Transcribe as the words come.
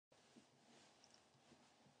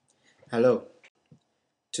Hello.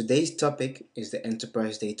 Today's topic is the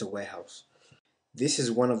Enterprise Data Warehouse. This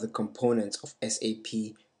is one of the components of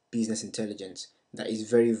SAP Business Intelligence that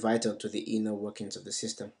is very vital to the inner workings of the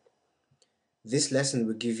system. This lesson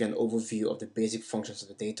will give you an overview of the basic functions of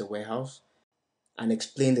the data warehouse and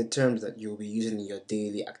explain the terms that you'll be using in your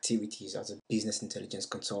daily activities as a business intelligence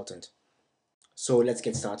consultant. So let's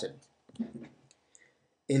get started.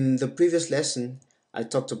 In the previous lesson, I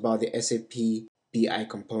talked about the SAP BI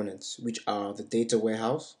components, which are the data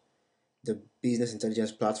warehouse, the business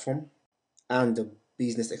intelligence platform, and the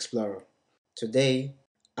Business Explorer. Today,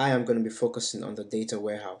 I am going to be focusing on the data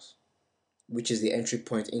warehouse, which is the entry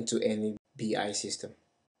point into any BI system.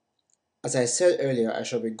 As I said earlier, I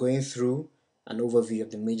shall be going through an overview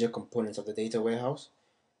of the major components of the data warehouse,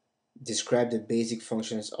 describe the basic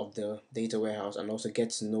functions of the data warehouse, and also get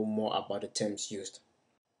to know more about the terms used.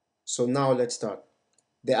 So now let's start.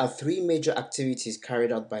 There are three major activities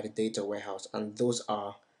carried out by the data warehouse, and those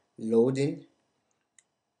are loading,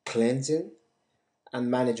 cleansing,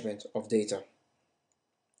 and management of data.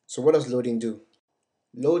 So what does loading do?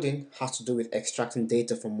 Loading has to do with extracting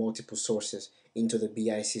data from multiple sources into the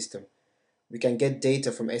BI system. We can get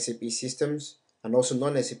data from SAP systems and also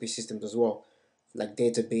non-SAP systems as well, like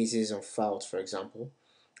databases and files, for example.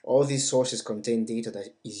 All these sources contain data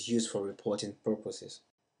that is used for reporting purposes.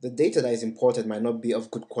 The data that is imported might not be of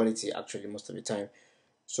good quality actually most of the time,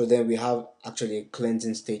 so then we have actually a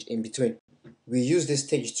cleansing stage in between. We use this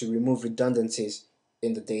stage to remove redundancies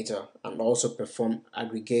in the data and also perform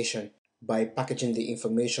aggregation by packaging the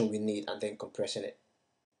information we need and then compressing it.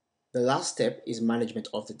 The last step is management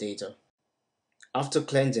of the data. After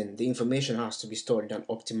cleansing, the information has to be stored in an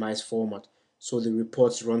optimized format so the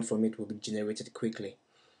reports run from it will be generated quickly.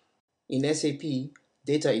 In SAP,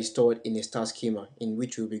 data is stored in a star schema in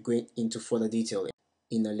which we'll be going into further detail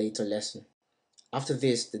in a later lesson. After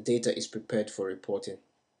this, the data is prepared for reporting.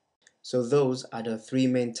 So those are the three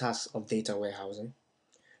main tasks of data warehousing.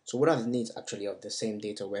 So what are the needs actually of the same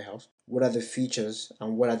data warehouse? What are the features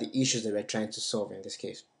and what are the issues that we're trying to solve in this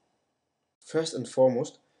case? First and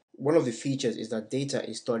foremost, one of the features is that data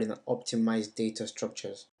is stored in an optimized data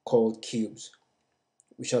structures called cubes.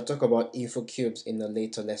 We shall talk about info cubes in a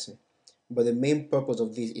later lesson, but the main purpose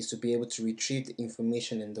of this is to be able to retrieve the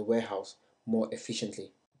information in the warehouse more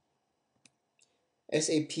efficiently.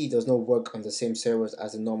 SAP does not work on the same servers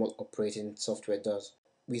as the normal operating software does.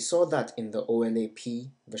 We saw that in the OLAP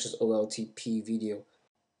versus OLTP video.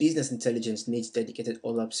 Business intelligence needs dedicated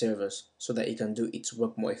OLAP servers so that it can do its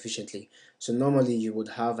work more efficiently. So normally you would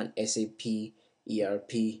have an SAP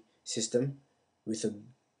ERP system with a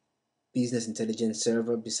business intelligence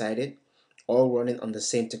server beside it, all running on the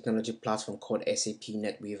same technology platform called SAP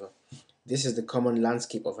NetWeaver. This is the common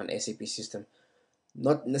landscape of an SAP system.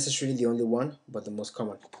 Not necessarily the only one, but the most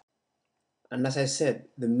common. And as I said,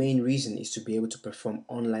 the main reason is to be able to perform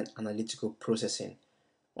online analytical processing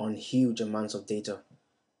on huge amounts of data.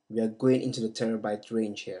 We are going into the terabyte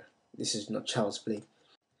range here. This is not child's play.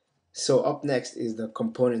 So up next is the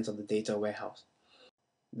components of the data warehouse.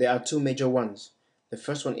 There are two major ones. The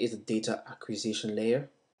first one is the data acquisition layer.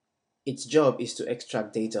 Its job is to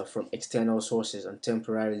extract data from external sources and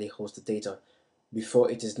temporarily host the data before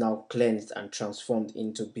it is now cleansed and transformed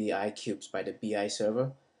into BI cubes by the BI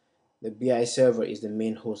server. The BI server is the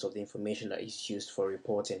main host of the information that is used for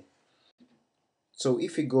reporting. So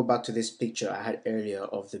if we go back to this picture I had earlier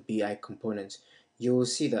of the BI components, you will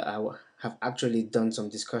see that I have actually done some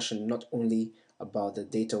discussion not only about the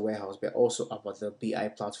data warehouse but also about the BI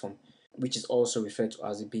platform, which is also referred to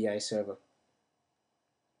as the BI server.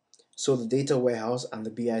 So the data warehouse and the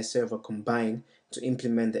BI server combine to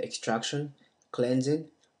implement the extraction, cleansing,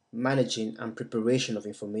 managing, and preparation of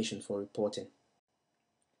information for reporting.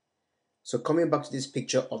 So coming back to this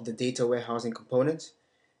picture of the data warehousing components,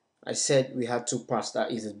 I said we had two parts, that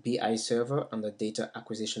is the BI server and the data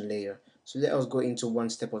acquisition layer. So let us go into one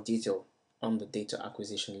step of detail on the data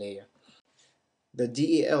acquisition layer. The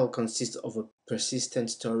DAL consists of a persistent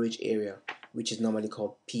storage area, which is normally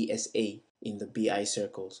called PSA in the BI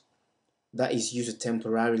circles. That is used to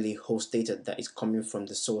temporarily host data that is coming from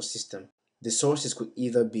the source system. The sources could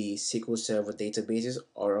either be SQL Server databases,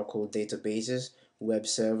 Oracle databases, web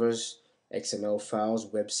servers, XML files,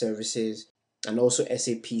 web services, and also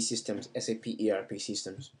SAP systems, SAP ERP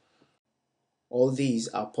systems. All these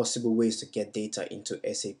are possible ways to get data into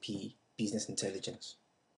SAP Business Intelligence.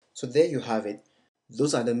 So there you have it.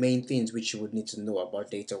 Those are the main things which you would need to know about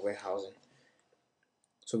data warehousing.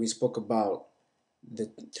 So we spoke about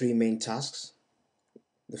the three main tasks.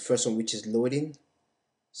 The first one, which is loading,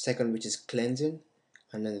 second, which is cleansing,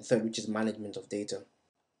 and then the third, which is management of data.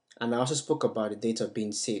 And I also spoke about the data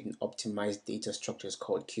being saved in optimized data structures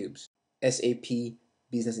called cubes. SAP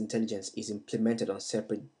Business Intelligence is implemented on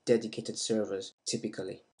separate dedicated servers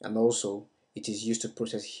typically, and also it is used to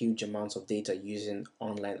process huge amounts of data using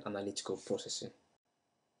online analytical processing.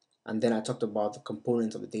 And then I talked about the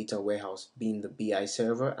components of the data warehouse being the BI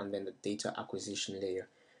server and then the data acquisition layer.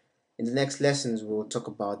 In the next lessons, we'll talk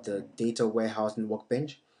about the data warehousing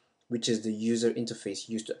workbench, which is the user interface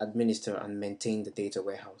used to administer and maintain the data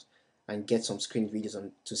warehouse, and get some screen videos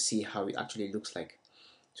on to see how it actually looks like.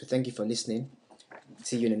 So thank you for listening.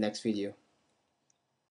 See you in the next video.